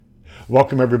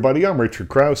Welcome, everybody. I'm Richard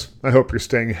Krause. I hope you're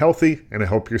staying healthy and I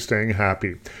hope you're staying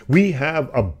happy. We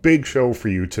have a big show for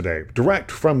you today.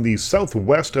 Direct from the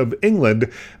southwest of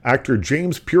England, actor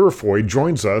James Purefoy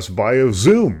joins us via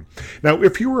Zoom. Now,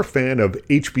 if you're a fan of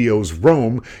HBO's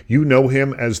Rome, you know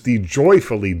him as the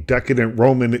joyfully decadent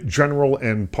Roman general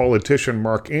and politician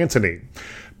Mark Antony.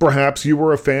 Perhaps you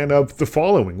were a fan of The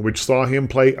Following, which saw him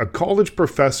play a college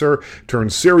professor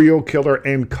turned serial killer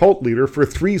and cult leader for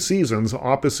 3 seasons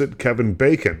opposite Kevin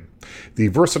Bacon. The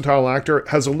versatile actor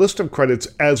has a list of credits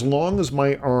as long as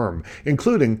my arm,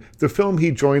 including the film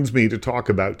he joins me to talk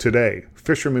about today,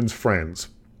 Fisherman's Friends.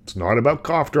 It's not about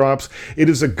cough drops. It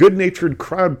is a good-natured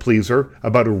crowd pleaser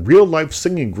about a real-life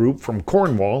singing group from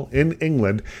Cornwall in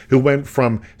England who went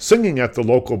from singing at the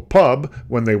local pub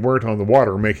when they weren't on the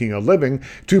water making a living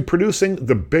to producing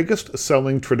the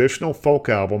biggest-selling traditional folk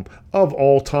album of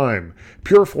all time.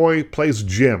 Purefoy plays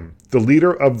Jim, the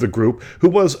leader of the group, who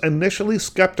was initially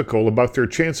skeptical about their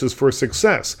chances for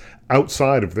success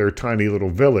outside of their tiny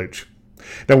little village.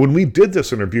 Now, when we did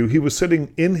this interview, he was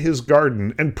sitting in his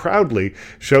garden and proudly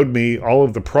showed me all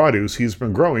of the produce he's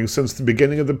been growing since the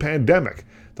beginning of the pandemic.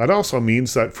 That also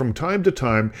means that from time to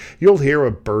time, you'll hear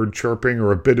a bird chirping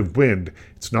or a bit of wind.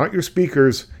 It's not your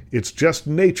speakers, it's just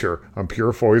nature on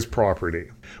Purefoy's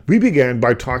property. We began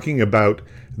by talking about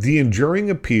the enduring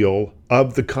appeal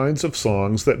of the kinds of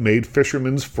songs that made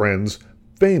Fisherman's Friends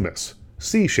famous.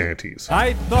 Sea shanties.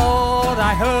 I thought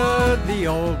I heard the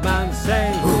old man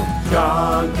say,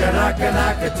 John Kanaka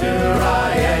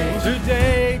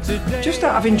today. Just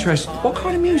out of interest, what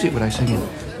kind of music were they singing?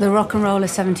 The Rock and Roll of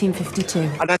 1752.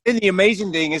 And I think the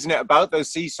amazing thing, isn't it, about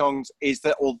those sea songs is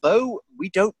that although we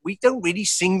don't really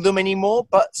sing them anymore,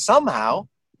 but somehow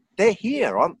they're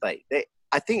here, aren't they?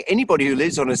 I think anybody who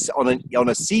lives on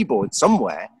a seaboard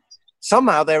somewhere,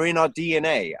 somehow they're in our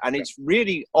DNA, and it's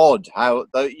really odd how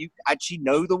you actually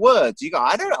know the words. You go,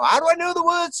 I don't know, how do I know the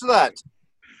words to that?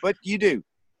 But you do.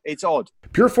 It's odd.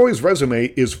 Purefoy's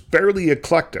resume is fairly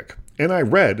eclectic, and I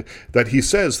read that he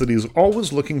says that he's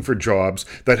always looking for jobs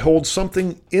that hold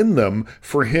something in them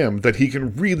for him that he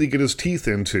can really get his teeth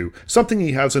into, something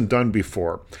he hasn't done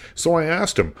before. So I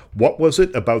asked him, what was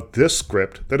it about this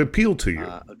script that appealed to you?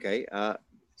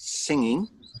 Singing.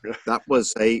 That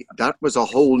was a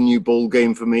whole new ball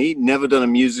game for me. Never done a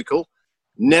musical.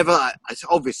 Never. I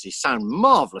obviously sound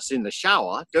marvelous in the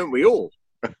shower, don't we all?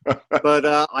 But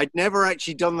I'd never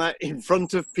actually done that in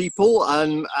front of people,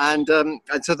 and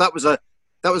so that was a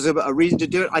reason to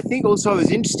do it. I think also I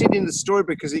was interested in the story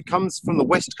because it comes from the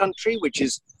West Country, which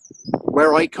is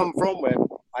where I come from, where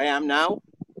I am now.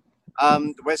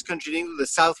 The West Country of England, the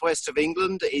southwest of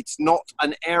England. It's not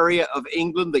an area of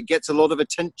England that gets a lot of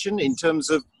attention in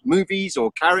terms of movies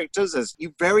or characters, as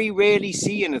you very rarely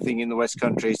see anything in the West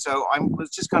Country. So I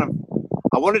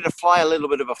wanted to fly a little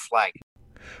bit of a flag.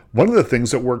 One of the things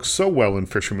that works so well in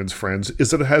Fisherman's Friends is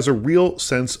that it has a real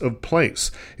sense of place.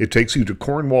 It takes you to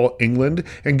Cornwall, England,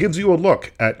 and gives you a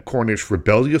look at Cornish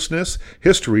rebelliousness,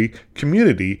 history,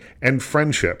 community, and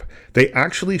friendship. They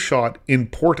actually shot in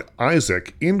Port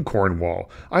Isaac in Cornwall.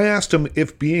 I asked him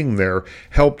if being there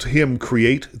helped him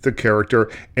create the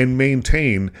character and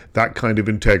maintain that kind of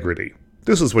integrity.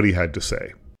 This is what he had to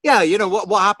say. Yeah, you know,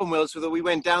 what happened was that we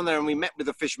went down there and we met with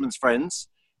the Fisherman's Friends.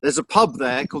 There's a pub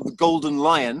there called the Golden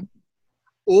Lion.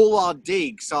 All our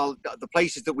digs, the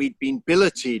places that we'd been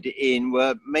billeted in,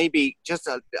 were maybe just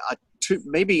a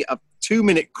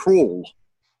 2-minute crawl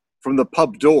from the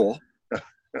pub door.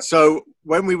 So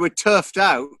when we were turfed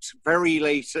out very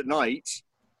late at night,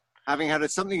 having had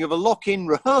something of a lock-in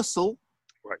rehearsal,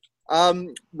 right,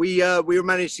 we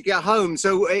managed to get home.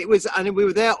 So it was, and we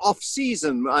were there off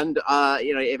season. And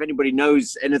if anybody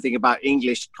knows anything about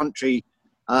English country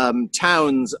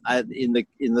towns in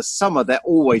the summer, they're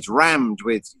always rammed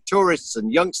with tourists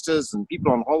and youngsters and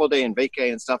people on holiday and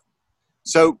vacay and stuff.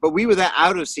 So, but we were there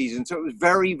out of season, so it was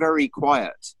very, very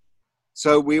quiet.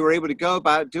 So we were able to go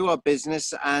about, do our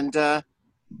business, and try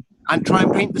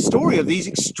and paint the story of these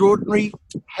extraordinary,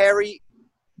 hairy,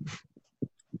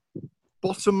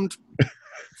 bottomed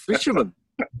fishermen.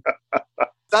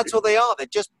 That's what they are. They're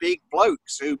just big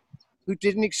blokes who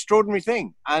did an extraordinary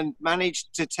thing and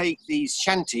managed to take these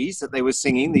shanties that they were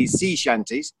singing, these sea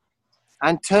shanties,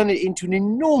 and turn it into an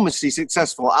enormously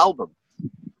successful album.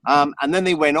 And then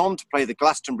they went on to play the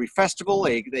Glastonbury Festival.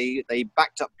 They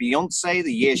backed up Beyonce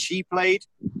the year she played.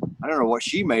 I don't know what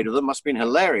she made of them. Must have been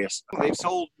hilarious. They've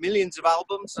sold millions of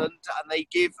albums, and they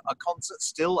give a concert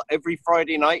still every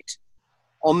Friday night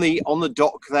on the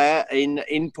dock there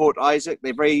in Port Isaac.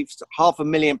 They've raised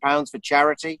 £500,000 for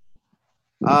charity.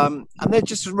 And they're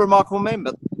just remarkable men,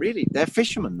 but really, they're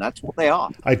fishermen. That's what they are.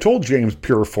 I told James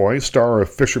Purefoy, star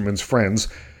of Fisherman's Friends,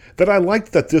 that I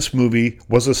liked that this movie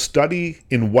was a study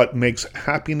in what makes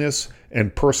happiness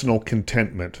and personal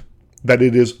contentment, that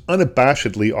it is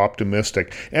unabashedly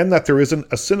optimistic, and that there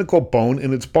isn't a cynical bone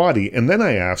in its body. And then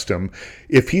I asked him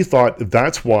if he thought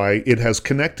that's why it has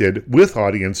connected with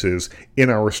audiences in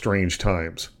our strange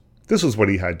times. This is what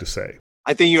he had to say.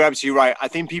 I think you're absolutely right. I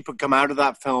think people come out of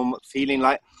that film feeling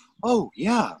like, oh,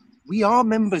 yeah, we are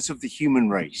members of the human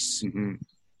race. Mm-hmm.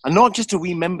 And not just are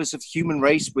we members of the human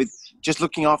race with just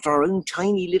looking after our own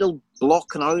tiny little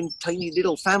block and our own tiny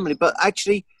little family, but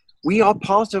actually we are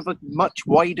part of a much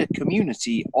wider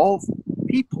community of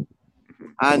people.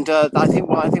 And I think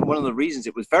one of the reasons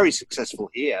it was very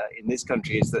successful here in this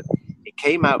country is that it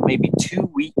came out maybe 2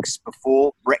 weeks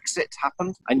before Brexit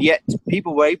happened, and yet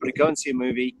people were able to go and see a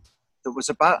movie that was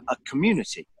about a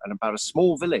community and about a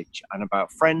small village and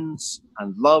about friends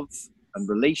and love and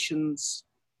relations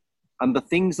and the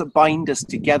things that bind us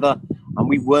together, and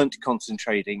we weren't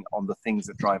concentrating on the things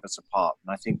that drive us apart.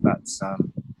 And I think that's,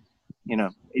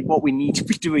 what we need to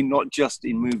be doing, not just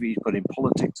in movies, but in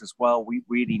politics as well. We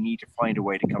really need to find a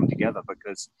way to come together,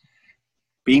 because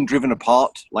being driven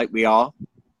apart like we are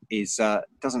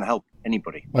doesn't help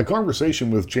anybody. My conversation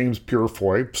with James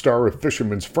Purefoy, star of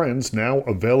Fisherman's Friends, now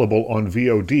available on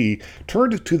VOD,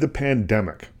 turned to the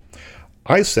pandemic.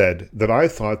 I said that I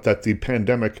thought that the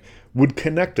pandemic would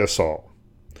connect us all,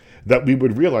 that we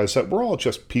would realize that we're all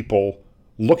just people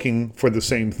looking for the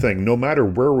same thing, no matter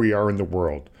where we are in the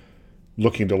world,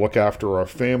 looking to look after our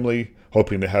family,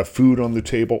 hoping to have food on the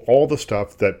table, all the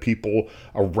stuff that people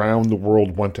around the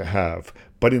world want to have.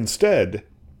 But instead,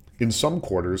 in some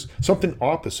quarters, something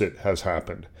opposite has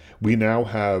happened. We now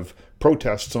have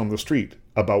protests on the street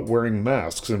about wearing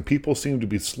masks, and people seem to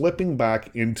be slipping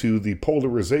back into the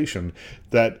polarization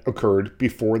that occurred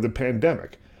before the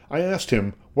pandemic. I asked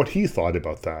him what he thought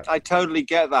about that. I totally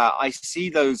get that. I see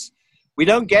those. We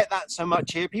don't get that so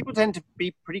much here. People tend to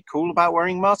be pretty cool about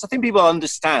wearing masks. I think people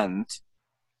understand.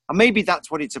 And maybe that's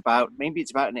what it's about. Maybe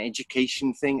it's about an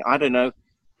education thing. I don't know. I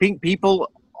think people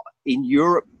in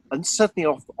Europe, and certainly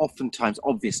oftentimes,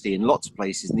 obviously, in lots of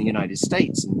places in the United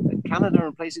States and Canada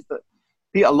and places, that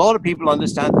a lot of people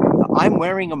understand that I'm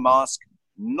wearing a mask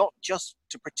not just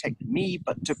to protect me,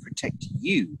 but to protect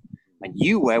you. And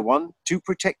you wear one to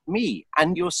protect me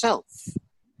and yourself.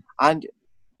 And,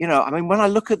 when I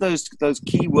look at those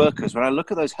key workers, when I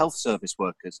look at those health service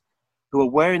workers who are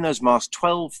wearing those masks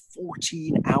 12,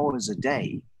 14 hours a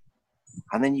day,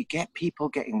 and then you get people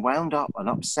getting wound up and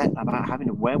upset about having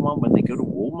to wear one when they go to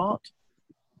Walmart,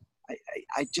 it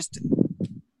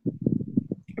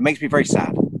makes me very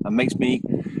sad. It makes me...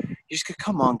 You just go,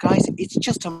 come on, guys, it's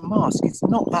just a mask. It's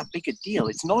not that big a deal.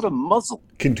 It's not a muzzle.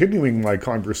 Continuing my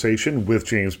conversation with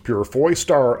James Purefoy,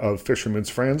 star of Fisherman's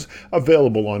Friends,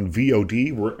 available on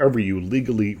VOD wherever you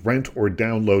legally rent or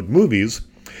download movies,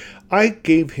 I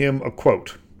gave him a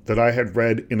quote that I had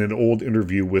read in an old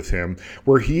interview with him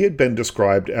where he had been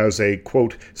described as a,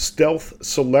 quote, stealth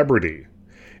celebrity.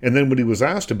 And then when he was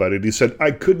asked about it, he said,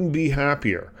 I couldn't be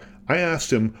happier. I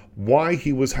asked him why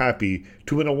he was happy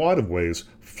to, in a lot of ways,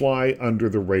 fly under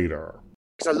the radar.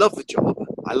 Because I love the job.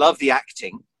 I love the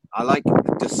acting. I like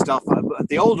the stuff.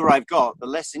 The older I've got, the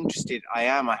less interested I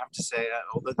am, I have to say,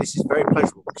 although this is very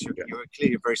pleasurable because you're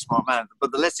clearly a very smart man,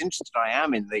 but the less interested I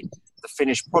am in the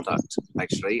finished product,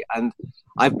 actually. And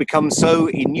I've become so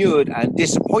inured and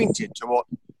disappointed to what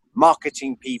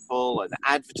marketing people and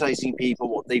advertising people,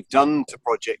 what they've done to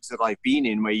projects that I've been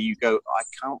in, where you go, I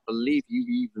can't believe you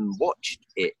even watched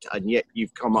it, and yet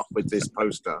you've come up with this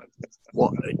poster.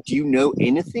 What, do you know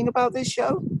anything about this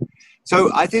show?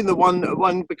 So I think that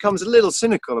one becomes a little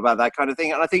cynical about that kind of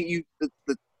thing, and I think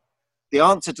the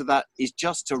answer to that is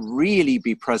just to really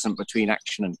be present between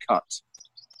action and cut,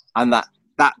 and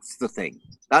that's the thing.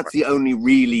 That's the only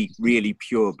really, really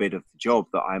pure bit of the job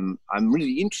that I'm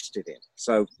really interested in.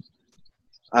 So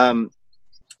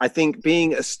I think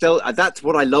being that's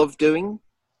what I love doing.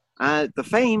 The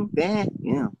fame,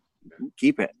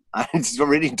 keep it. It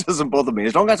really doesn't bother me.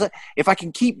 As long as if I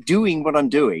can keep doing what I'm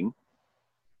doing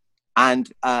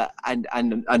and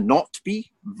not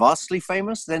be vastly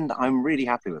famous, then I'm really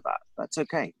happy with that. That's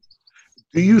okay.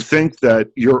 Do you think that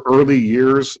your early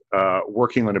years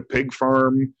working on a pig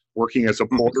farm, working as a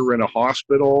porter in a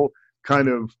hospital, kind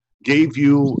of gave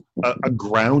you a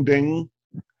grounding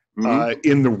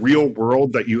in the real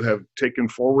world that you have taken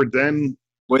forward then?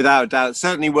 Without doubt.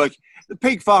 Certainly work. The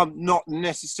pig farm, not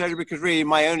necessarily, because really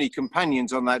my only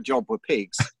companions on that job were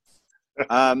pigs.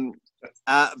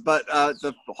 But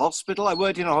the hospital, I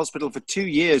worked in a hospital for 2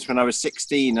 years when I was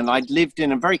 16, and I'd lived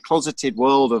in a very closeted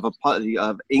world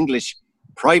of English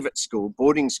private school,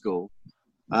 boarding school,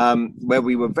 where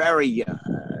we were very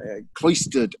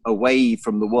cloistered away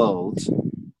from the world.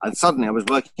 And suddenly I was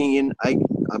working in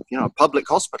a public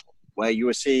hospital where you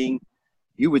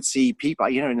would see people,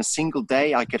 in a single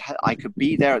day. I could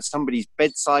be there at somebody's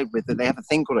bedside they have a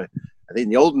thing called in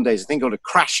the olden days, a thing called a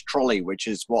crash trolley, which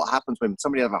is what happens when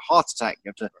somebody has a heart attack.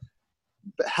 You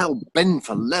have to bend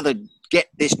for leather, get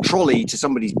this trolley to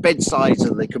somebody's bedside so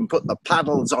they can put the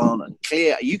paddles on and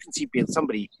clear. You can see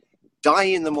somebody die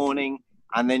in the morning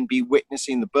and then be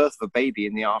witnessing the birth of a baby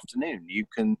in the afternoon.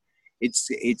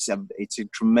 It's a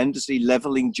tremendously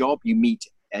leveling job. You meet,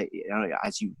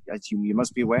 as you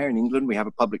must be aware, in England we have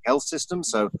a public health system,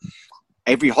 so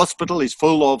every hospital is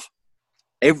full of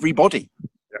everybody.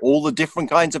 All the different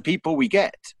kinds of people we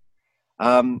get.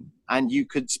 And you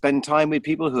could spend time with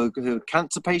people who are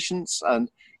cancer patients.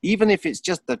 And even if it's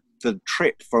just the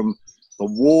trip from the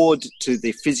ward to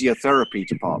the physiotherapy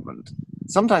department,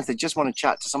 sometimes they just want to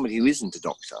chat to somebody who isn't a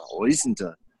doctor or isn't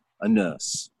a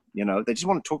nurse. They just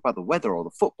want to talk about the weather or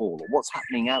the football or what's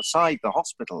happening outside the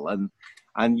hospital.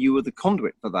 And you were the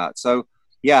conduit for that. So,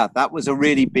 yeah, that was a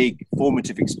really big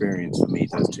formative experience for me,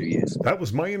 those 2 years. That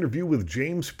was my interview with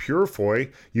James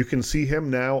Purefoy. You can see him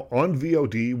now on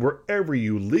VOD wherever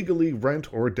you legally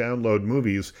rent or download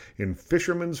movies in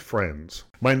Fisherman's Friends.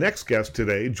 My next guest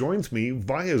today joins me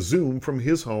via Zoom from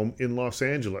his home in Los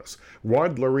Angeles.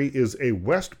 Rod Lurie is a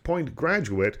West Point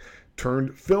graduate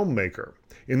turned filmmaker.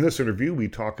 In this interview, we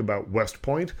talk about West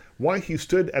Point, why he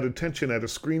stood at attention at a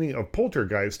screening of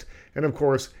Poltergeist, and of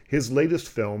course, his latest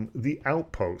film, The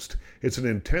Outpost. It's an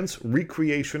intense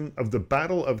recreation of the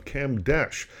Battle of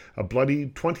Kamdesh, a bloody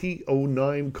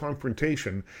 2009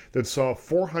 confrontation that saw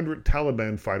 400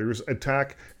 Taliban fighters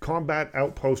attack combat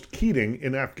outpost Keating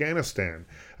in Afghanistan,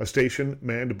 a station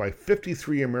manned by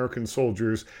 53 American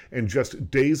soldiers and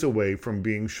just days away from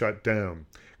being shut down.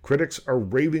 Critics are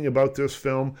raving about this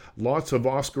film, lots of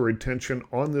Oscar attention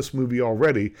on this movie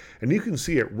already, and you can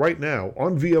see it right now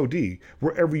on VOD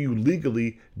wherever you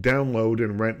legally download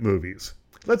and rent movies.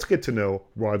 Let's get to know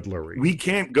Rod Lurie. We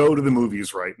can't go to the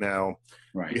movies right now.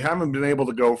 Right. We haven't been able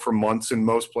to go for months in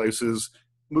most places.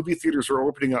 Movie theaters are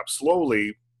opening up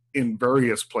slowly in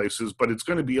various places, but it's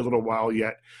going to be a little while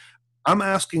yet. I'm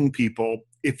asking people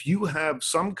if you have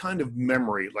some kind of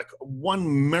memory, like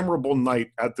one memorable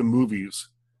night at the movies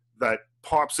that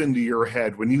pops into your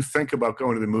head when you think about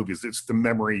going to the movies. It's the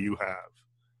memory you have.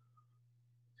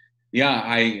 Yeah,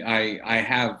 I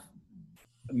have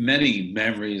many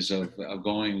memories of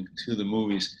going to the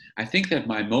movies. I think that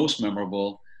my most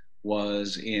memorable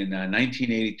was in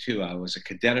 1982. I was a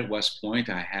cadet at West Point.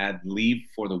 I had leave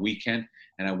for the weekend,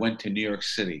 and I went to New York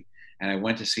City, and I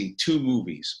went to see two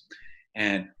movies.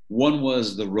 And one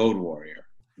was The Road Warrior,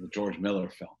 the George Miller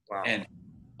film. Wow. And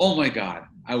oh my God,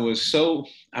 I was so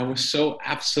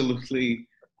absolutely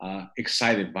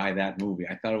excited by that movie.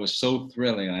 I thought it was so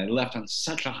thrilling, and I left on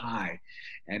such a high.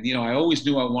 And I always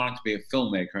knew I wanted to be a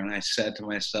filmmaker, and I said to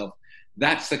myself,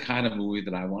 that's the kind of movie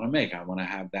that I want to make. I want to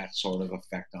have that sort of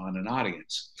effect on an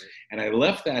audience. And I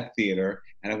left that theater,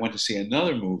 and I went to see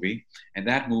another movie, and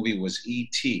that movie was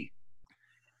E.T.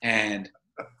 And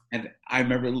I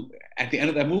remember at the end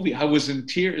of that movie, I was in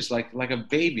tears like a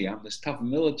baby. I'm this tough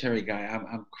military guy.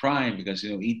 I'm crying because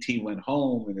E.T. went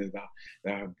home, and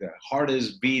the heart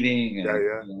is beating, and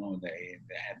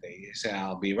they say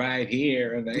I'll be right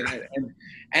here, and I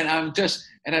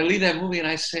leave that movie and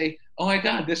I say, oh my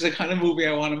God, this is the kind of movie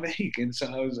I want to make. And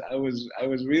so I was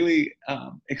really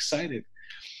excited.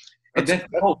 And then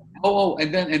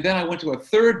and then I went to a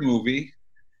third movie,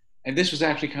 and this was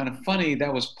actually kind of funny.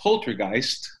 That was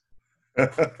Poltergeist.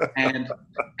 and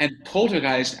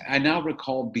Poltergeist, I now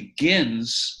recall,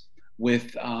 begins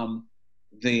with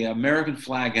the American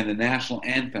flag and the national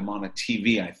anthem on a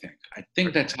TV, I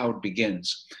think that's how it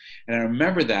begins. And I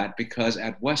remember that because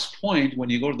at West Point, when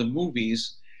you go to the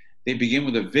movies, they begin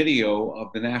with a video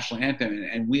of the national anthem,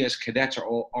 and we as cadets are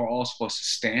all supposed to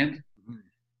stand. Mm-hmm.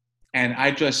 And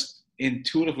I just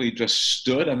intuitively just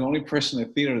stood. I'm the only person in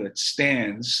the theater that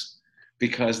stands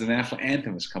because the national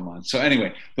anthem has come on. So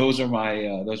anyway, those are my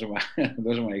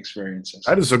experiences.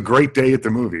 That is a great day at the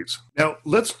movies. Now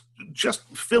let's just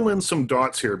fill in some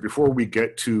dots here before we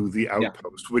get to The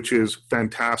Outpost, which is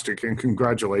fantastic, and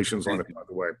congratulations on it, by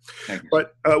the way.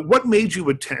 But what made you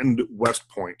attend West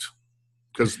Point?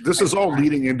 Because this is all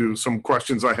leading into some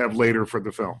questions I have later for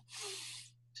the film.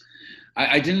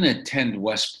 I didn't attend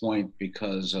West Point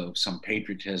because of some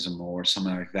patriotism or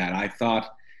something like that. I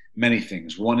thought many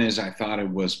things. One is I thought it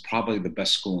was probably the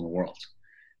best school in the world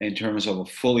in terms of a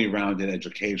fully rounded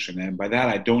education. And by that,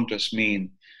 I don't just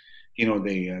mean,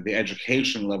 the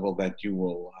education level that you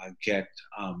will get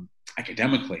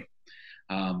academically.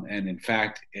 And in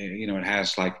fact, it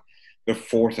has like the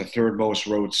fourth or third most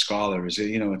Rhodes Scholars.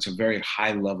 It's a very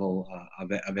high level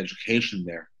of education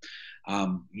there.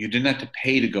 You didn't have to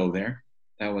pay to go there.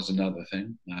 That was another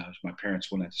thing. My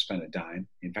parents wouldn't have to spend a dime.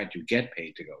 In fact, you get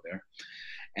paid to go there.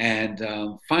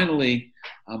 And finally,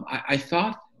 I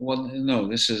thought, well, no,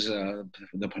 this is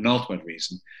the penultimate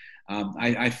reason.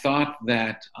 I thought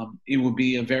that it would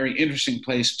be a very interesting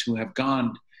place to have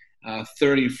gone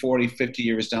 30, 40, 50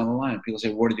 years down the line. People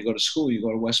say, where did you go to school? You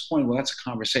go to West Point. Well, that's a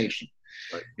conversation.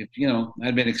 Right. If,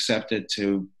 I'd been accepted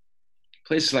to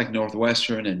places like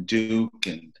Northwestern and Duke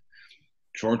and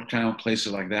Georgetown,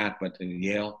 places like that, but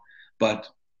Yale. But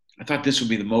I thought this would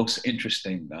be the most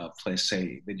interesting place,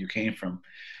 say, that you came from.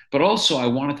 But also, I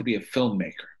wanted to be a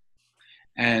filmmaker.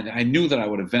 And I knew that I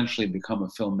would eventually become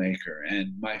a filmmaker.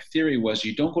 And my theory was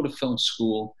you don't go to film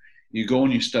school, you go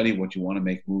and you study what you want to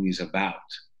make movies about.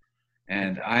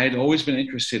 And I had always been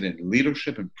interested in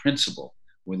leadership and principle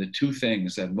were the two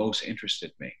things that most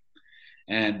interested me.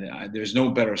 And there's no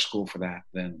better school for that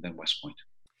than West Point.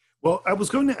 Well, I was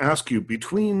going to ask you,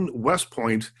 between West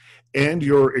Point and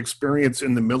your experience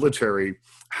in the military,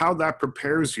 how that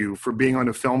prepares you for being on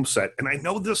a film set. And I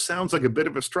know this sounds like a bit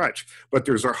of a stretch, but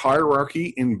there's a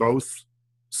hierarchy in both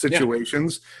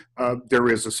situations. Yeah. There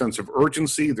is a sense of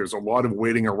urgency. There's a lot of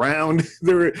waiting around.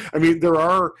 There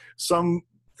are some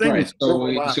things.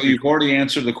 Right. So you've already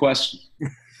answered the question.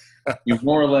 You've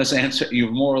more or less answered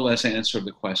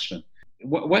the question.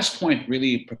 West Point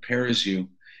really prepares you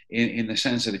in the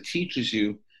sense that it teaches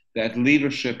you that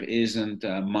leadership isn't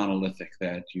monolithic,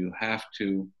 that you have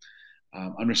to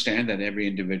understand that every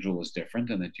individual is different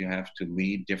and that you have to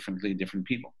lead differently different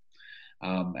people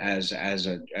as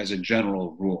a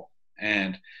general rule.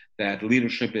 And that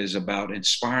leadership is about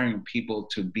inspiring people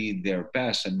to be their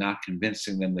best and not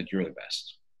convincing them that you're the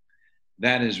best.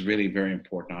 That is really very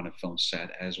important on a film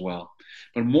set as well.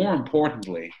 But more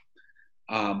importantly,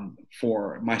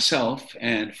 for myself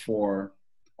and for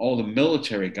all the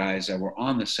military guys that were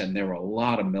on the set, and there were a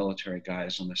lot of military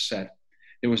guys on the set,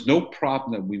 there was no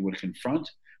problem that we would confront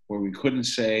where we couldn't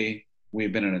say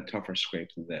we've been in a tougher scrape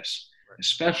than this, right.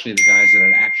 Especially the guys that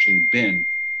had actually been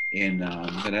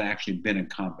in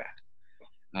combat.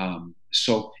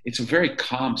 So it's a very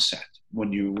calm set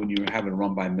when you have it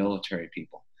run by military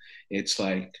people. It's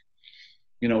like,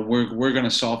 we're going to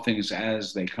solve things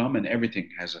as they come, and everything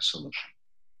has a solution.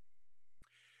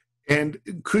 And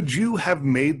could you have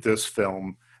made this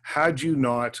film had you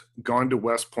not gone to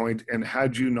West Point and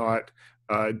had you not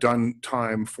done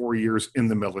time 4 years in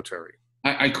the military?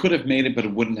 I could have made it, but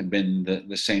it wouldn't have been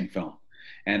the same film.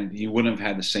 And you wouldn't have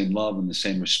had the same love and the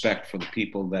same respect for the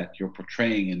people that you're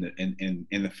portraying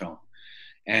in the film.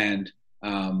 And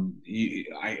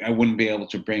I wouldn't be able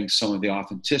to bring some of the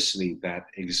authenticity that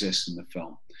exists in the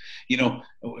film.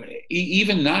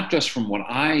 Even not just from what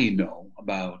I know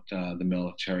about the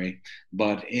military,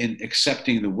 but in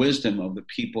accepting the wisdom of the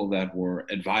people that were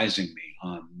advising me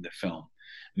on the film.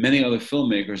 Many other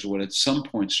filmmakers would at some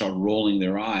point start rolling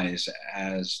their eyes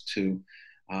as to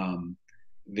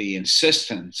the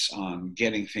insistence on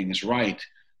getting things right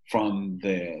from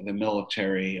the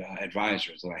military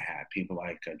advisors that I had, people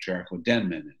like Jericho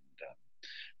Denman and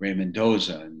Ray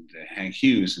Mendoza and Hank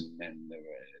Hughes and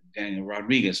Daniel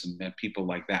Rodriguez and people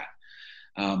like that.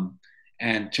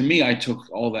 And to me, I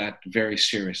took all that very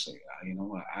seriously.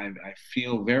 I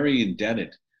feel very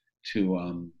indebted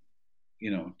to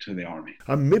the Army.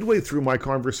 I'm midway through my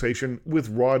conversation with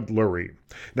Rod Lurie.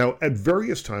 Now, at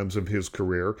various times of his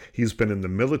career, he's been in the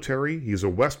military, he's a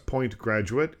West Point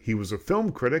graduate, he was a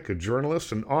film critic, a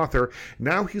journalist, an author,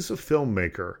 now he's a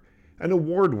filmmaker, an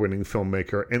award-winning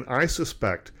filmmaker, and I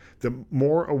suspect that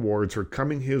more awards are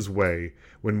coming his way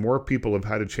when more people have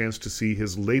had a chance to see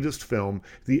his latest film,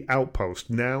 The Outpost,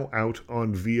 now out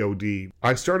on VOD.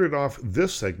 I started off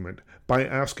this segment by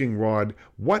asking Rod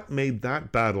what made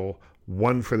that battle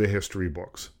one for the history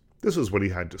books. This is what he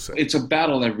had to say. It's a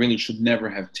battle that really should never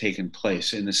have taken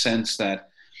place, in the sense that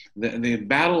the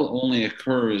battle only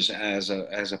occurs as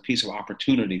a piece of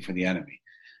opportunity for the enemy.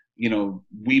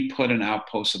 We put an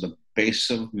outpost at the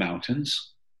base of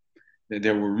mountains.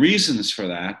 There were reasons for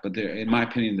that, but in my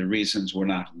opinion, the reasons were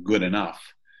not good enough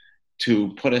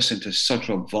to put us into such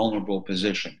a vulnerable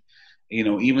position.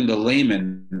 Even the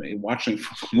layman watching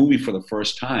the movie for the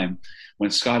first time, when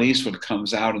Scott Eastwood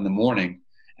comes out in the morning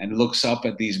and looks up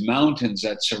at these mountains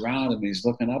that surround him, he's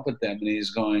looking up at them and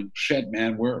he's going, shit,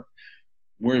 man, we're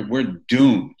we're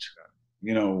doomed,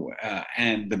 you know,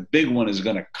 and the big one is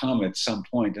going to come at some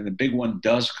point, and the big one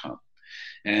does come.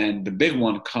 And the big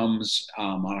one comes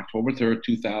on October 3rd,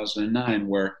 2009,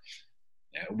 where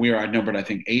we are outnumbered, I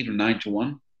think, 8 or 9 to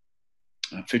 1,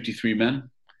 53 men.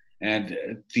 And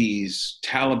these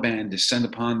Taliban descend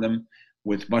upon them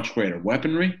with much greater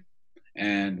weaponry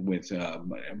and with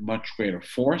much greater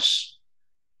force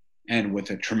and with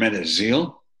a tremendous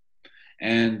zeal.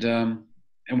 And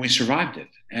we survived it.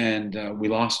 And we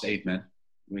lost 8 men,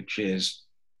 which is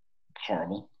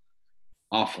horrible,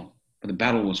 awful. But the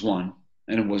battle was won.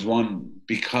 And it was won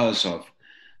because of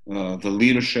the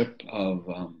leadership of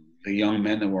the young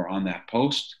men that were on that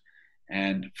post,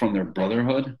 and from their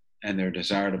brotherhood and their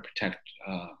desire to protect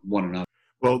one another.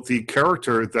 Well, the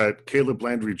character that Caleb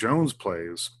Landry Jones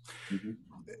plays,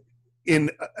 in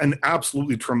an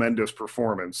absolutely tremendous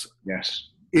performance,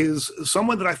 yes, is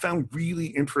someone that I found really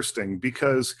interesting,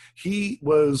 because he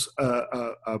was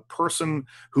a person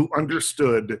who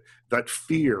understood that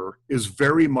fear is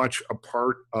very much a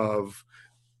part of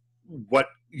what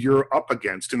you're up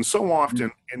against. And so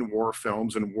often in war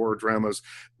films and war dramas,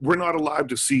 we're not allowed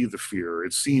to see the fear.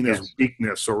 It's seen as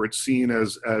weakness, or it's seen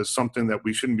as something that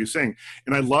we shouldn't be seeing.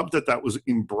 And I love that that was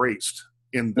embraced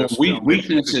in this film.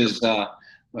 Weakness is the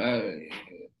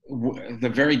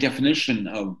very definition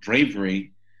of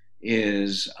bravery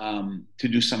is to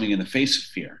do something in the face of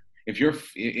fear. If you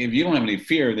don't have any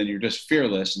fear, then you're just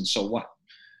fearless, and so what?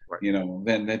 Right. You know,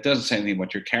 then that doesn't say anything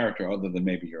about your character other than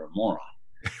maybe you're a moron.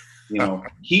 You know,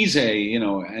 he's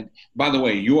and by the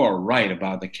way, you are right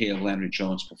about the Caleb Landry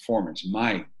Jones performance.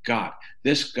 My God,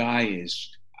 this guy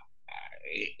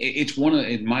it's one of,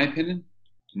 in my opinion,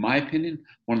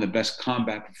 one of the best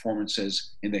combat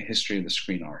performances in the history of the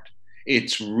screen art.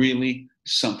 It's really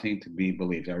something to be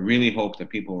believed. I really hope that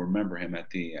people remember him at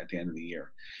the end of the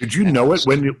year. Did you know it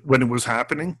when it was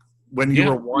happening? When you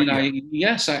were watching?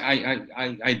 Yes,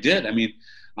 I did. I mean,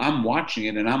 I'm watching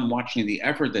it, and I'm watching the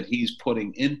effort that he's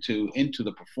putting into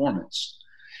the performance.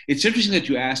 It's interesting that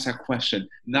you asked that question.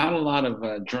 Not a lot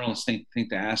of journalists think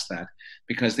to ask that,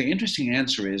 because the interesting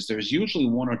answer is there's usually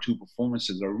 1 or 2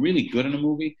 performances that are really good in a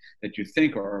movie that you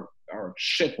think are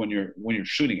shit when you're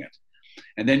shooting it,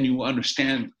 and then you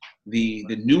understand the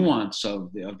nuance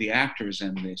of the actors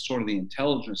and the sort of the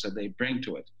intelligence that they bring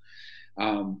to it,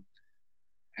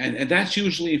 and that's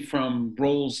usually from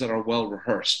roles that are well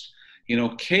rehearsed. You know,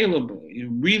 Caleb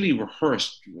really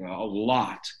rehearsed a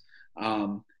lot.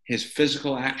 His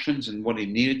physical actions and what he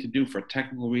needed to do for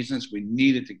technical reasons. We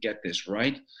needed to get this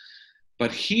right.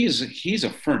 But he's a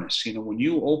furnace. You know, when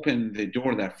you open the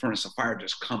door of that furnace, the fire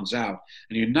just comes out,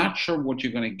 and you're not sure what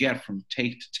you're going to get from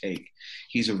take to take.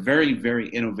 He's a very, very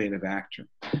innovative actor.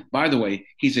 By the way,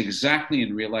 he's exactly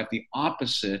in real life the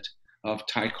opposite of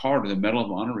Ty Carter, the Medal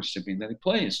of Honor recipient that he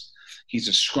plays. He's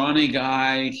a scrawny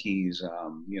guy. He's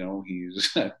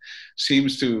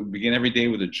seems to begin every day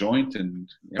with a joint and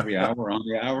every hour on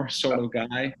the hour sort of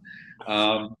guy.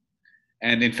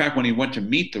 And in fact, when he went to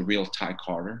meet the real Ty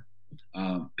Carter,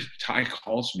 Ty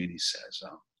calls me and he says,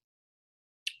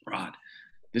 Rod,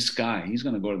 this guy, he's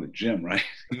going to go to the gym, right?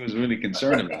 He was really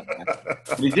concerned about that.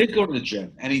 But he did go to the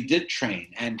gym, and he did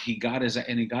train, and he got his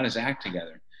act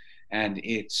together. And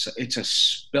it's a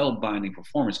spellbinding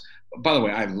performance. By the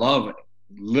way, I love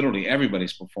literally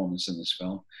everybody's performance in this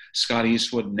film. Scott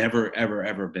Eastwood never, ever,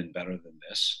 ever been better than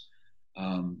this.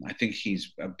 I think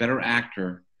he's a better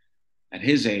actor at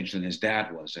his age than his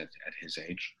dad was at his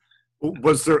age.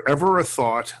 Was there ever a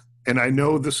thought, and I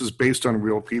know this is based on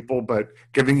real people, but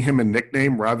giving him a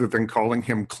nickname rather than calling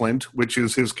him Clint, which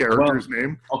is his character's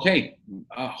name? Okay,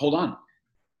 hold on.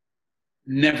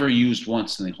 Never used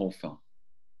once in the whole film.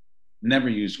 Never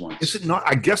used once. Is it not?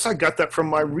 I guess I got that from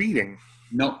my reading.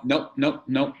 No.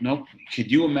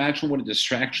 Could you imagine what a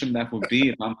distraction that would be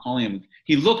if I'm calling him?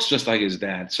 He looks just like his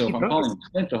dad. So if I'm calling him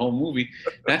Clint the whole movie,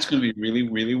 that's going to be really,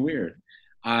 really weird.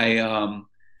 In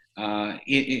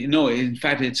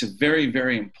fact, it's a very,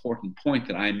 very important point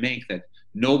that I make, that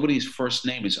nobody's first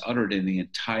name is uttered in the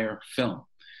entire film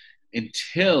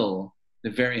until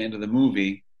the very end of the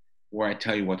movie, where I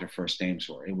tell you what their first names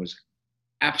were. It was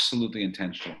absolutely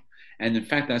intentional. And in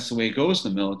fact, that's the way it goes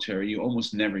in the military. You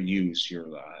almost never use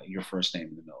your first name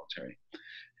in the military.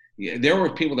 Yeah, there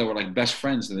were people that were like best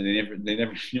friends, and they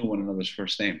never knew one another's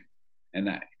first name. And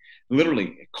that,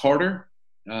 literally,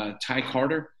 Ty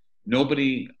Carter,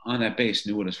 nobody on that base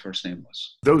knew what his first name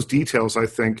was. Those details, I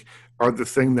think, are the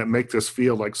thing that make this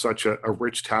feel like such a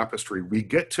rich tapestry. We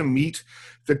get to meet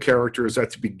the characters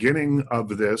at the beginning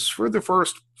of this for the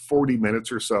first 40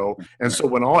 minutes or so. And so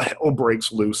when all hell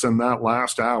breaks loose in that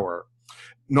last hour,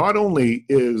 not only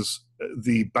is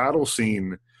the battle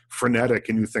scene frenetic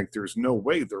and you think there's no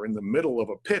way, they're in the middle of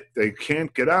a pit, they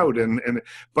can't get out,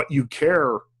 but you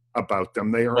care about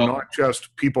them. They are not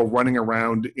just people running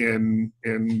around in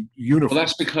uniform. Well,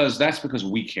 that's because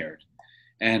we cared.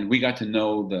 And we got to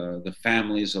know the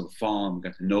families of the fallen. We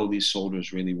got to know these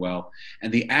soldiers really well.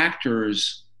 And the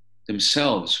actors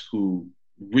themselves who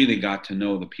really got to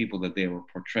know the people that they were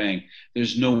portraying,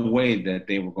 there's no way that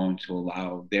they were going to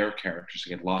allow their characters to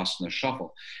get lost in the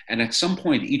shuffle. And at some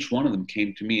point, each one of them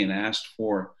came to me and asked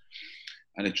for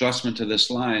an adjustment to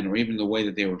this line, or even the way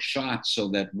that they were shot, so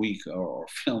that or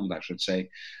filmed, I should say,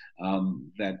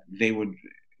 that they would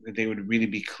really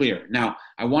be clear. Now,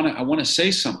 I want to say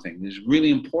something that's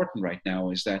really important right now,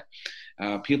 is that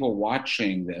people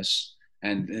watching this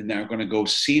and they're going to go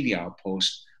see The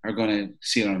Outpost are going to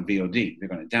see it on VOD. They're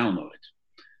going to download it.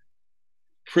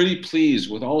 Pretty please,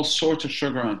 with all sorts of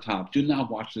sugar on top, do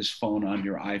not watch this phone on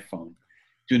your iPhone.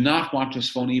 Do not watch this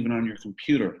phone even on your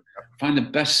computer. Find the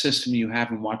best system you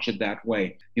have and watch it that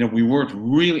way. You know, we weren't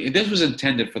really, this was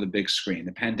intended for the big screen.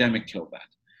 The pandemic killed that.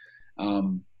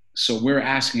 So we're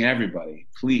asking everybody,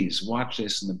 please watch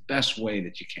this in the best way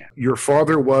that you can. Your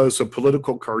father was a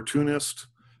political cartoonist.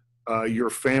 Your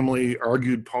family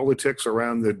argued politics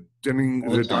around the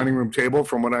dining room table,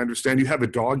 from what I understand. You have a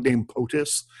dog named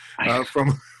POTUS,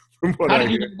 from what How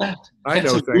do you know that? I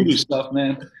know some voodoo stuff,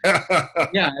 man.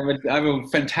 Yeah, I have a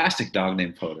fantastic dog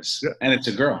named POTUS, and it's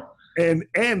a girl.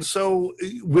 And so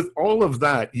with all of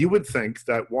that, you would think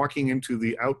that walking into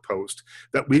The Outpost,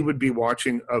 that we would be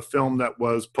watching a film that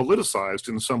was politicized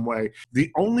in some way.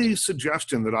 The only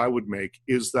suggestion that I would make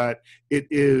is that it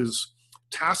is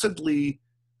tacitly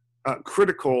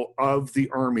critical of the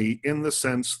Army, in the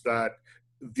sense that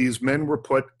these men were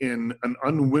put in an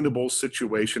unwinnable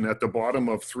situation at the bottom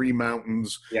of 3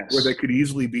 mountains, where they could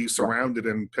easily be surrounded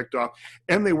and picked off,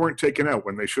 and they weren't taken out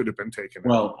when they should have been taken out.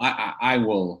 Well,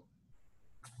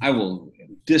 I will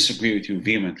disagree with you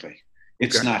vehemently.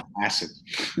 It's not acid.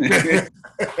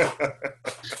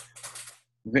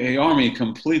 The Army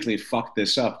completely fucked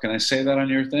this up. Can I say that on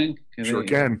your thing? Sure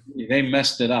can. They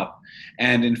messed it up.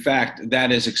 And in fact,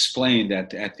 that is explained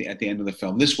at the end of the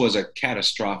film. This was a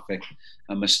catastrophic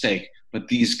mistake. But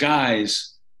these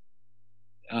guys,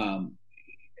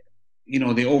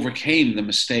 they overcame the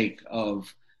mistake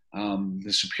of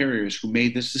the superiors who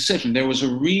made this decision. There was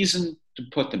a reason to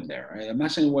put them there. I'm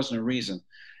not saying it wasn't a reason.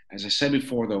 As I said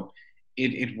before, though,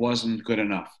 it wasn't good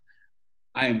enough.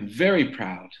 I am very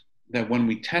proud that when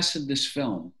we tested this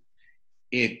film,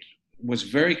 it was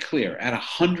very clear at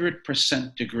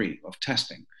 100% degree of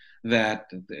testing that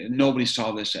nobody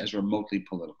saw this as remotely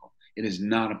political. It is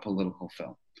not a political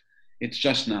film. It's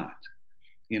just not.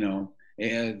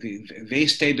 They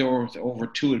stayed there over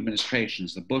 2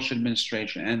 administrations, the Bush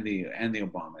administration and the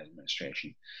Obama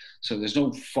administration. So there's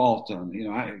no fault on,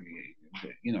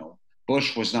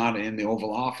 Bush was not in the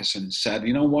Oval Office and said,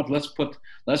 you know what, let's put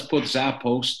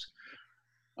Zapost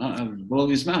below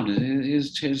these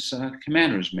mountains. His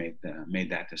commanders made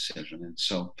that decision,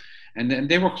 and then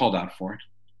they were called out for it.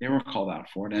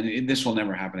 And this will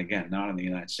never happen again, not in the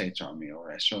United States Army,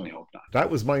 or I certainly hope not. That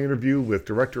was my interview with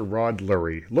director Rod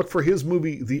Lurie. Look for his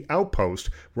movie The Outpost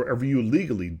wherever you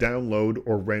legally download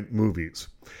or rent movies.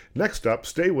 Next up,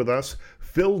 stay with us.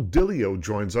 Phil Dillio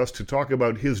joins us to talk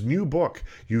about his new book,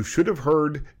 You Should Have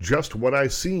Heard Just What I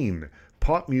Seen: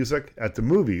 Pop Music at the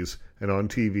Movies and on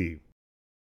TV.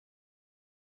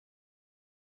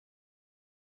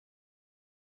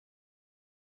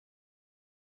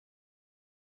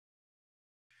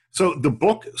 So the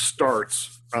book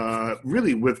starts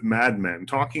really with Mad Men,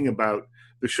 talking about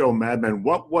the show Mad Men.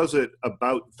 What was it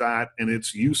about that and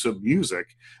its use of music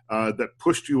that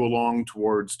pushed you along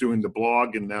towards doing the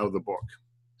blog and now the book?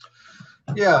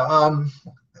 Yeah,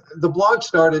 the blog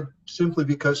started simply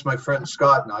because my friend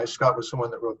Scott was the one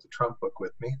that wrote the Trump book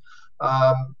with me.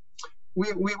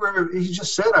 He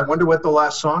just said, I wonder what the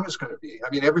last song is going to be. I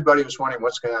mean, everybody was wondering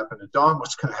what's going to happen to Don,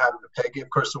 what's going to happen to Peggy. Of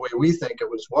course, the way we think it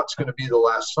was what's going to be the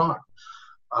last song.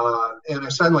 And I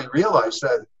suddenly realized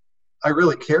that I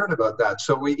really cared about that.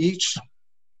 So we each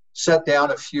set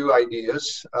down a few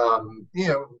ideas.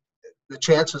 The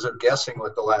chances of guessing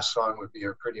what the last song would be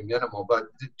are pretty minimal, but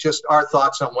just our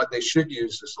thoughts on what they should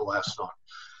use as the last song.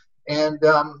 And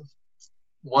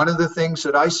one of the things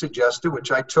that I suggested,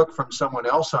 which I took from someone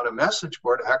else on a message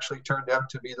board, actually turned out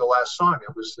to be the last song.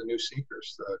 It was the New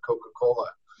Seekers, the Coca-Cola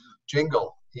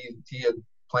jingle. He had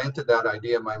planted that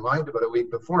idea in my mind about a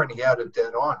week before, and he had it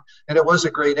dead on. And it was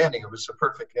a great ending. It was a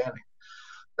perfect ending.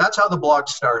 That's how the blog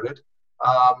started.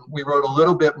 We wrote a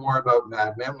little bit more about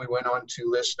Mad Men. We went on to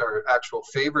list our actual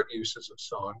favorite uses of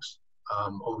songs.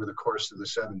 over the course of the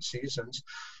 7 seasons.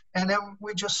 And then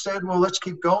we just said, well, let's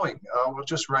keep going. We'll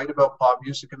just write about pop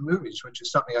music and movies, which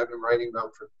is something I've been writing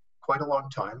about for quite a long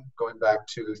time, going back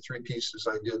to 3 pieces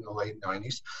I did in the late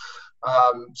 90s.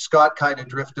 Scott kind of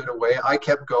drifted away. I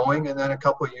kept going. And then a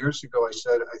couple of years ago, I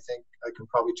said, I think I can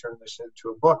probably turn this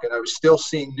into a book. And I was still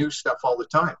seeing new stuff all the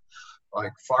time,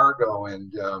 like Fargo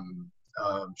and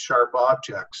Sharp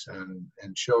Objects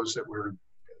and shows that were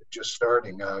just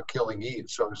starting, Killing Eve.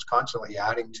 So I was constantly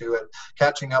adding to it,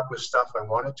 catching up with stuff I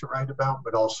wanted to write about,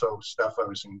 but also stuff I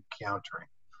was encountering.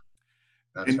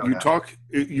 And you've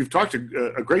talked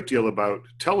a great deal about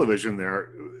television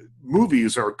there.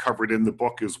 Movies are covered in the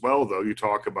book as well, though. You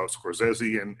talk about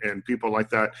Scorsese and people like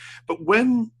that. But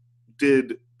when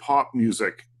did pop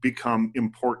music become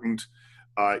important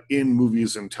in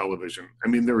movies and television? I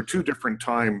mean, there are 2 different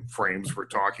time frames we're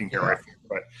talking here, I think.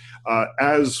 But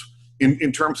as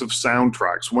in terms of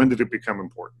soundtracks, when did it become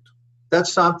important?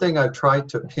 That's something I've tried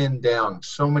to pin down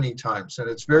so many times, and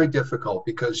it's very difficult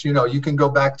because, you know, you can go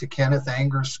back to Kenneth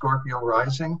Anger's Scorpio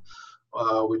Rising,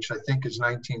 which I think is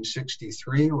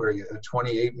 1963, where a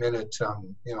 28-minute,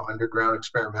 underground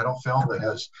experimental film that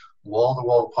has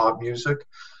wall-to-wall pop music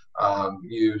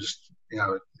used, you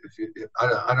know, I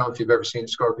don't know if you've ever seen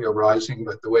Scorpio Rising,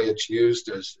 but the way it's used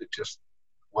is just,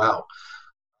 wow.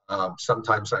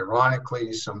 Sometimes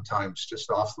ironically, sometimes just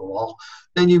off the wall.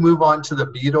 Then you move on to the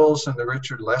Beatles and the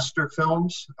Richard Lester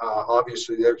films.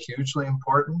 Obviously, they're hugely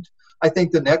important. I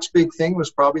think the next big thing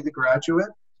was probably The Graduate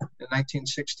in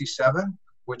 1967,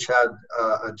 which had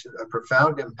a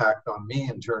profound impact on me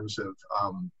in terms of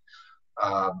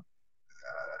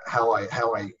how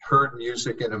I heard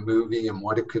music in a movie and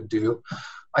what it could do.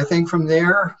 I think from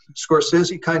there,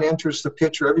 Scorsese kind of enters the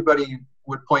picture. Everybody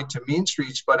would point to Mean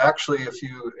Streets, but actually, if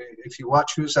you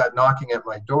watch Who's That Knocking at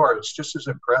My Door, it's just as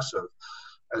impressive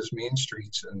as Mean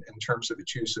Streets in terms of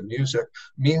its use of music.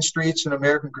 Mean Streets and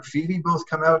American Graffiti both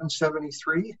come out in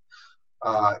 '73.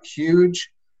 Huge.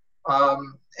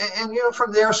 And you know,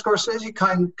 from there, Scorsese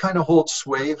kind of holds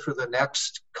sway for the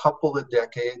next couple of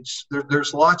decades.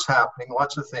 There's lots happening,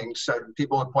 lots of things.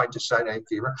 People would point to Saturday Night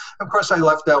Fever. Of course, I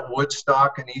left out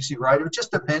Woodstock and Easy Rider. It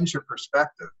just depends your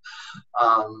perspective.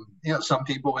 You know, some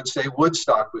people would say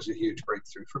Woodstock was a huge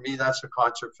breakthrough. For me, that's a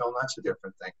concert film. That's a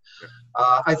different thing.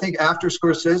 I think after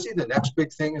Scorsese, the next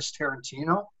big thing is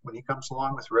Tarantino when he comes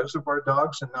along with Reservoir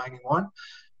Dogs in '91.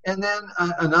 And then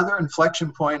another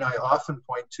inflection point I often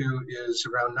point to is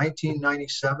around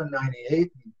 1997,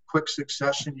 98. In quick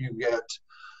succession, you get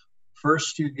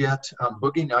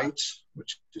Boogie Nights,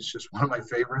 which is just one of my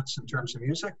favorites in terms of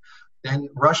music, then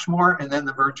Rushmore, and then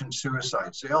the Virgin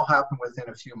Suicides. They all happen within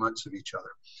a few months of each other.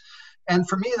 And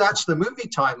for me, that's the movie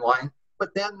timeline.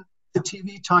 But then the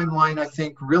TV timeline, I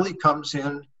think, really comes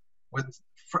in with...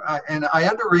 And I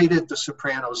underrated The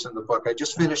Sopranos in the book. I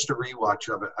just finished a rewatch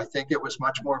of it. I think it was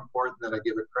much more important than I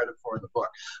give it credit for in the book.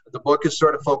 The book is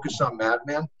sort of focused on Mad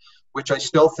Men, which I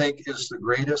still think is the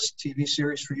greatest TV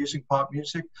series for using pop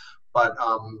music. But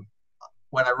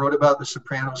when I wrote about The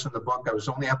Sopranos in the book, I was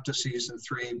only up to season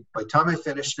 3. By the time I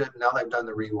finished it, now that I've done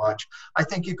the rewatch, I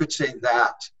think you could say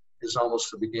that is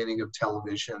almost the beginning of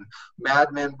television.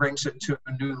 Mad Men brings it to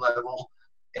a new level.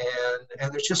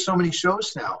 And there's just so many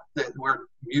shows now where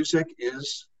music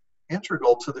is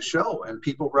integral to the show and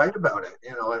people write about it.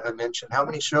 You know, I mentioned how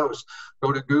many shows.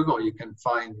 Go to Google, you can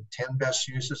find 10 best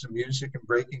uses of music in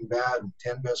Breaking Bad and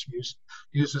 10 best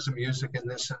uses of music in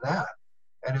this and that.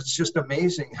 And it's just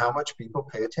amazing how much people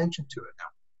pay attention to it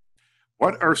now.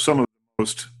 What are some of the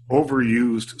most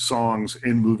overused songs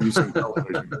in movies and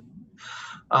television?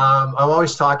 I'm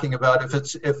always talking about if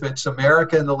it's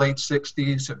America in the late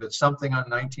 60s, if it's something on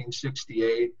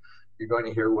 1968, you're going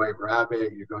to hear White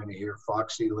Rabbit, you're going to hear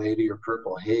Foxy Lady or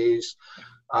Purple Haze,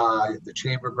 the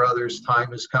Chamber Brothers,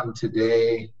 Time Has Come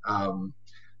Today. God,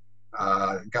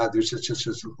 there's just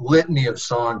this litany of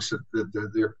songs that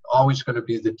they're always going to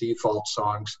be the default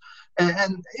songs.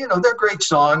 And, you know, they're great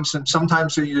songs, and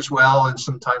sometimes they're used well, and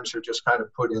sometimes they're just kind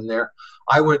of put in there.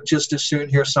 I would just as soon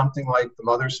hear something like The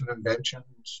Mothers of Invention,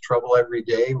 Trouble Every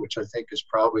Day, which I think is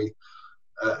probably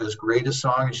as great a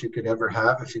song as you could ever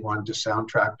have if you wanted to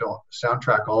soundtrack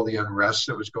all the unrest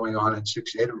that was going on in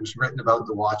 '68. It was written about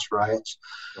the Watts riots.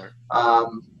 Right.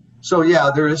 So yeah,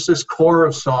 there is this core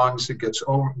of songs that get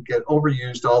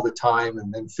overused all the time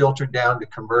and then filtered down to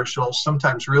commercials,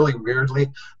 sometimes really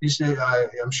weirdly.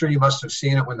 I'm sure you must have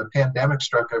seen it when the pandemic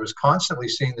struck. I was constantly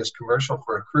seeing this commercial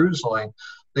for a cruise line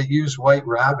that used White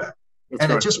Rabbit. That's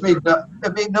and right. It just made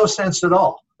no sense at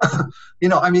all. You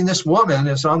know, I mean, this woman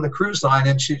is on the cruise line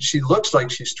and she looks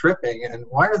like she's tripping. And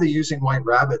why are they using White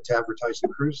Rabbit to advertise the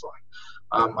cruise line?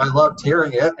 I loved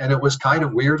hearing it, and it was kind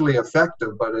of weirdly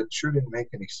effective, but it sure didn't make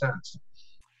any sense.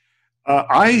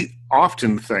 I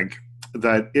often think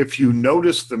that if you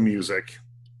notice the music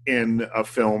in a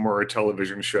film or a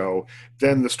television show,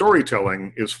 then the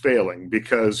storytelling is failing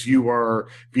because you are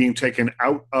being taken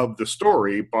out of the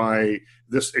story by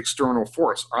this external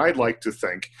force. I'd like to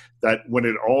think that when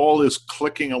it all is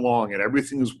clicking along and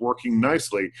everything is working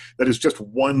nicely, that it's just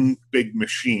one big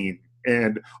machine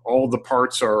and all the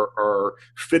parts are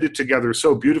fitted together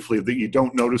so beautifully that you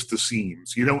don't notice the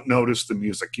seams, you don't notice the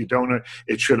music,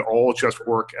 it should all just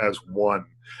work as one.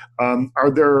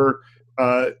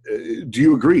 Do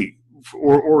you agree?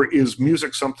 Or is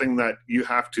music something that you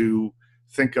have to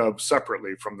think of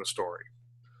separately from the story?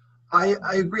 I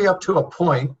agree up to a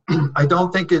point. I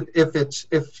don't think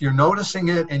if you're noticing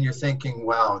it and you're thinking,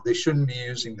 wow, they shouldn't be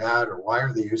using that, or why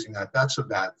are they using that? That's a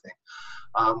bad thing.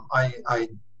 I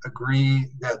agree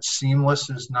that seamless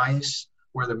is nice,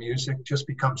 where the music just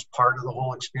becomes part of the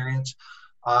whole experience.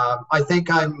 I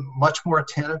think I'm much more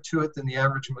attentive to it than the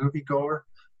average moviegoer.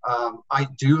 I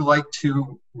do like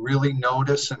to really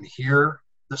notice and hear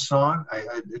the song.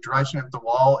 It drives me up the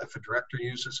wall if a director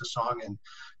uses a song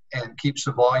and keeps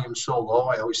the volume so low.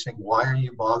 I always think, why are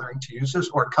you bothering to use this?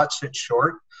 Or cuts it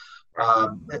short. A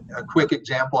quick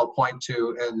example I'll point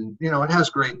to, and it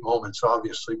has great moments,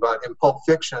 obviously, but in Pulp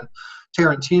Fiction,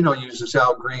 Tarantino uses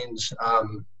Al Green's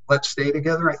Let's Stay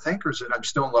Together, I think, or is it I'm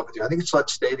Still in Love with You? I think it's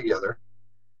Let's Stay Together.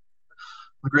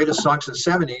 The greatest songs of the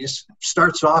 70s,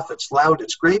 starts off, it's loud,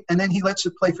 it's great, and then he lets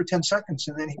it play for 10 seconds,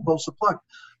 and then he pulls the plug.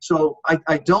 So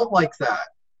I don't like that.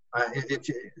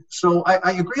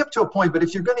 I agree up to a point, but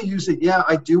if you're going to use it, yeah,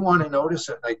 I do want to notice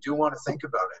it, and I do want to think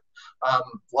about it.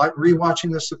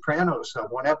 Rewatching The Sopranos,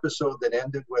 one episode that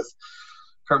ended with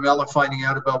Carmela finding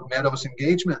out about Meadows'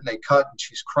 engagement, and they cut, and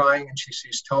she's crying, and she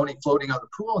sees Tony floating on the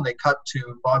pool, and they cut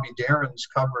to Bobby Darin's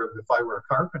cover of If I Were a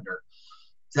Carpenter.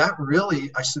 That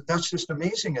really, I said, that's just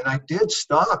amazing. And I did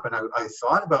stop and I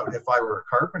thought about If I Were a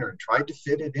Carpenter and tried to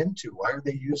fit it into, why are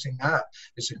they using that?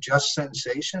 Is it just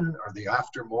sensation? Are they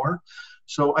after more?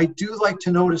 So I do like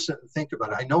to notice it and think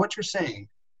about it. I know what you're saying.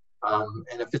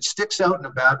 And if it sticks out in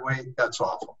a bad way, that's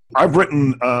awful. I've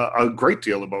written a great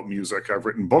deal about music. I've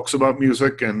written books about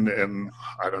music and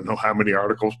I don't know how many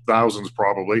articles, thousands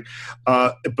probably.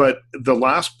 But the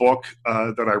last book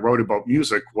that I wrote about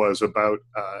music was about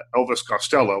Elvis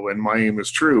Costello and My Aim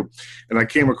Is True. And I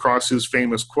came across his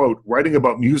famous quote, writing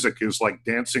about music is like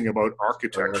dancing about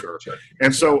architecture.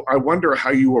 And so I wonder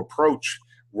how you approach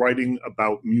writing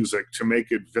about music to make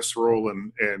it visceral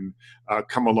and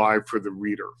come alive for the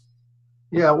reader.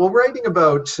 Yeah, well, writing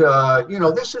about,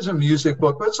 this is a music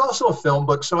book, but it's also a film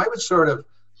book. So I would sort of,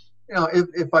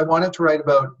 if I wanted to write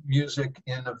about music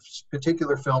in a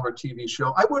particular film or TV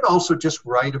show, I would also just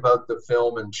write about the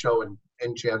film and show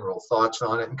in general, thoughts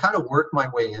on it, and kind of work my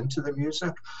way into the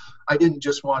music. I didn't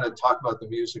just want to talk about the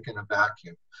music in a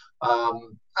vacuum.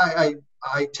 I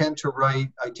tend to write,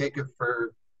 I take it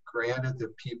for granted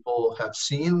that people have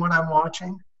seen what I'm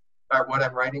watching, or what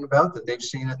I'm writing about, that they've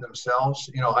seen it themselves.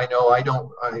 I know I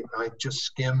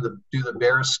just do the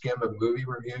barest skim of movie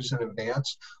reviews in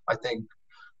advance. I think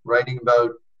writing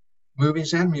about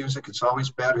movies and music, it's always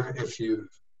better if you've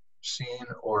seen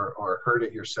or heard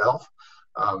it yourself,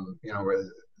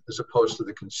 as opposed to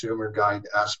the consumer guide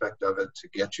aspect of it to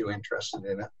get you interested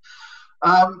in it.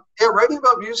 Writing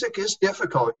about music is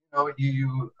difficult.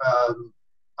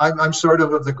 I'm sort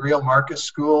of the Greil Marcus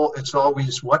school. It's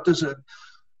always, what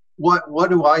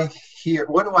do I hear?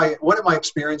 What am I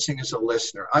experiencing as a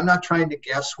listener? I'm not trying to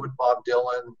guess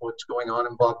what's going on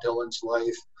in Bob Dylan's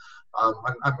life.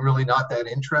 I'm really not that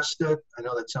interested. I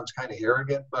know that sounds kind of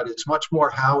arrogant, but it's much more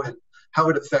how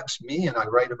it affects me, and I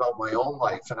write about my own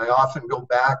life. And I often go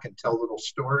back and tell little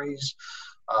stories.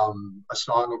 A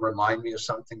song will remind me of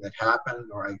something that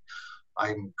happened, or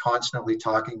I'm constantly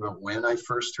talking about when I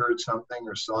first heard something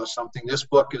or saw something. This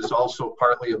book is also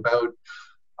partly about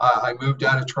I moved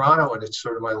out of Toronto, and it's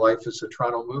sort of my life as a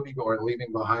Toronto moviegoer and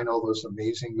leaving behind all those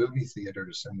amazing movie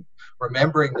theaters and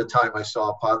remembering the time I saw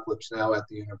Apocalypse Now at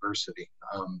the university.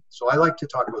 So I like to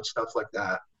talk about stuff like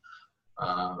that.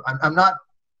 I'm not,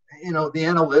 the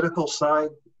analytical side,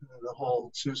 the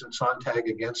whole Susan Sontag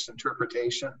against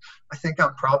interpretation. I think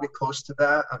I'm probably close to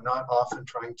that. I'm not often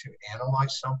trying to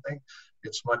analyze something.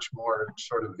 It's much more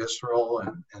sort of visceral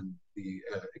and the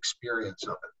experience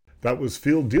of it. That was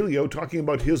Phil Delio talking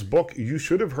about his book, You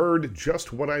Should Have Heard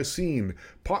Just What I Seen,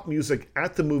 Pop Music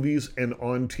at the Movies and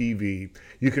on TV.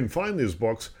 You can find these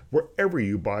books wherever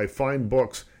you buy fine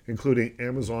books, including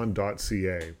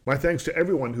Amazon.ca. My thanks to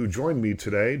everyone who joined me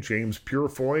today, James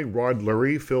Purefoy, Rod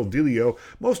Lurie, Phil Delio.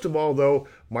 Most of all, though,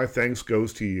 my thanks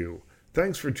goes to you.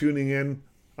 Thanks for tuning in.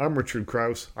 I'm Richard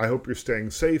Krause. I hope you're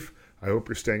staying safe, I hope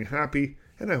you're staying happy,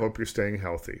 and I hope you're staying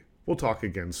healthy. We'll talk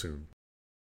again soon.